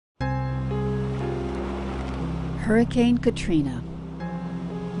Hurricane Katrina,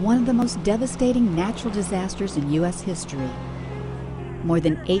 one of the most devastating natural disasters in U.S. history. More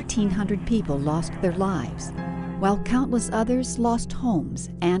than 1,800 people lost their lives, while countless others lost homes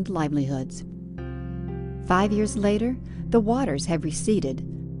and livelihoods. 5 years later, the waters have receded,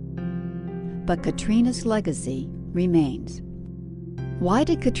 but Katrina's legacy remains. Why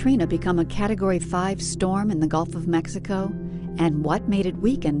did Katrina become a Category 5 storm in the Gulf of Mexico, and what made it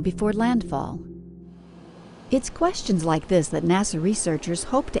weaken before landfall? It's questions like this that NASA researchers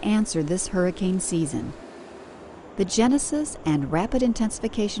hope to answer this hurricane season. The Genesis and Rapid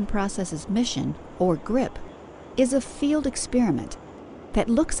Intensification Processes mission, or GRIP, is a field experiment that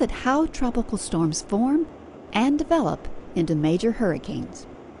looks at how tropical storms form and develop into major hurricanes.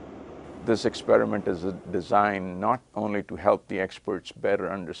 This experiment is designed not only to help the experts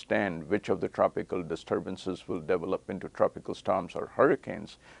better understand which of the tropical disturbances will develop into tropical storms or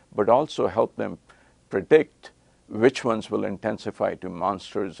hurricanes, but also help them predict which ones will intensify to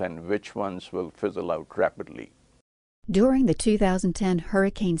monsters and which ones will fizzle out rapidly. During the 2010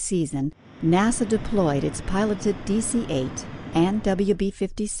 hurricane season, NASA deployed its piloted DC-8 and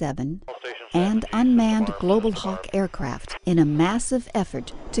WB-57 and unmanned Global Hawk aircraft in a massive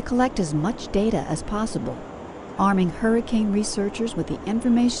effort to collect as much data as possible, arming hurricane researchers with the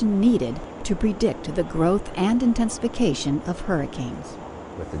information needed to predict the growth and intensification of hurricanes.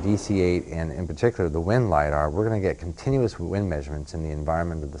 With the DC-8 and in particular the wind LiDAR, we're going to get continuous wind measurements in the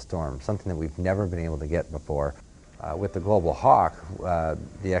environment of the storm, something that we've never been able to get before. With the Global Hawk,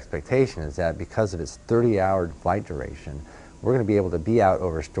 the expectation is that because of its 30-hour flight duration, we're going to be able to be out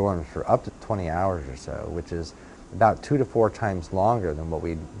over storms for up to 20 hours or so, which is about 2 to 4 times longer than what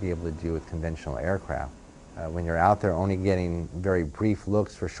we'd be able to do with conventional aircraft. When you're out there only getting very brief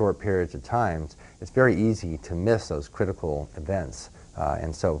looks for short periods of time, it's very easy to miss those critical events.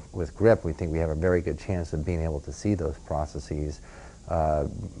 And so with GRIP, we think we have a very good chance of being able to see those processes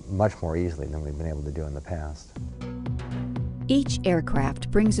much more easily than we've been able to do in the past. Each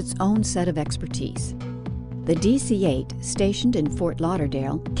aircraft brings its own set of expertise. The DC-8, stationed in Fort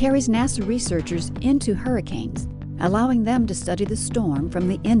Lauderdale, carries NASA researchers into hurricanes, allowing them to study the storm from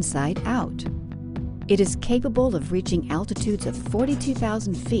the inside out. It is capable of reaching altitudes of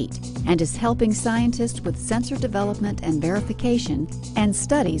 42,000 feet and is helping scientists with sensor development and verification and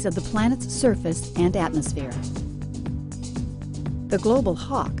studies of the planet's surface and atmosphere. The Global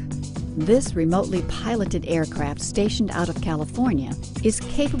Hawk, this remotely piloted aircraft stationed out of California, is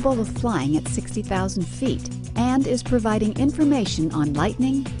capable of flying at 60,000 feet and is providing information on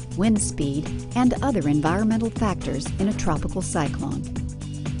lightning, wind speed, and other environmental factors in a tropical cyclone.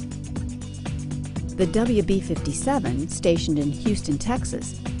 The WB-57, stationed in Houston,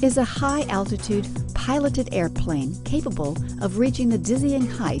 Texas, is a high-altitude, piloted airplane capable of reaching the dizzying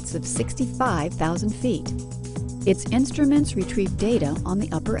heights of 65,000 feet. Its instruments retrieve data on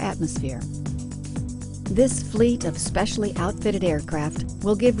the upper atmosphere. This fleet of specially outfitted aircraft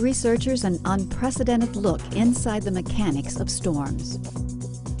will give researchers an unprecedented look inside the mechanics of storms.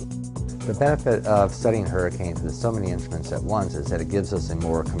 The benefit of studying hurricanes with so many instruments at once is that it gives us a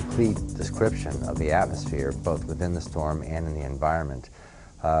more complete description of the atmosphere, both within the storm and in the environment.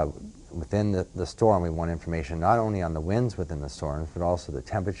 Within the storm, we want information not only on the winds within the storms, but also the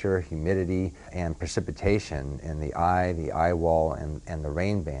temperature, humidity, and precipitation in the eye wall, and the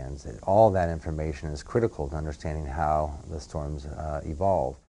rain bands. All that information is critical to understanding how the storms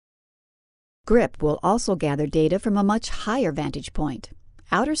evolve. GRIP will also gather data from a much higher vantage point,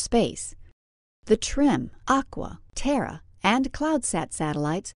 outer space. The TRMM, Aqua, Terra, and CloudSat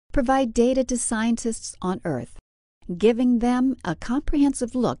satellites provide data to scientists on Earth, giving them a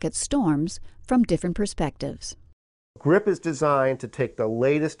comprehensive look at storms from different perspectives. GRIP is designed to take the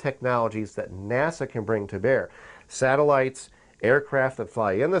latest technologies that NASA can bring to bear. Satellites, aircraft that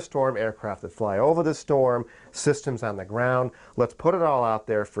fly in the storm, aircraft that fly over the storm, systems on the ground. Let's put it all out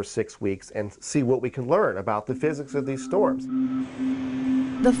there for 6 weeks and see what we can learn about the physics of these storms.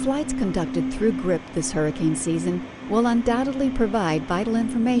 The flights conducted through GRIP this hurricane season will undoubtedly provide vital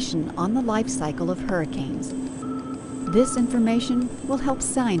information on the life cycle of hurricanes. This information will help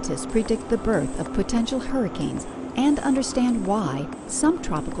scientists predict the birth of potential hurricanes and understand why some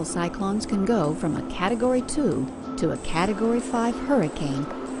tropical cyclones can go from a Category 2 to a Category 5 hurricane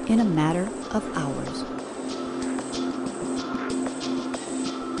in a matter of hours.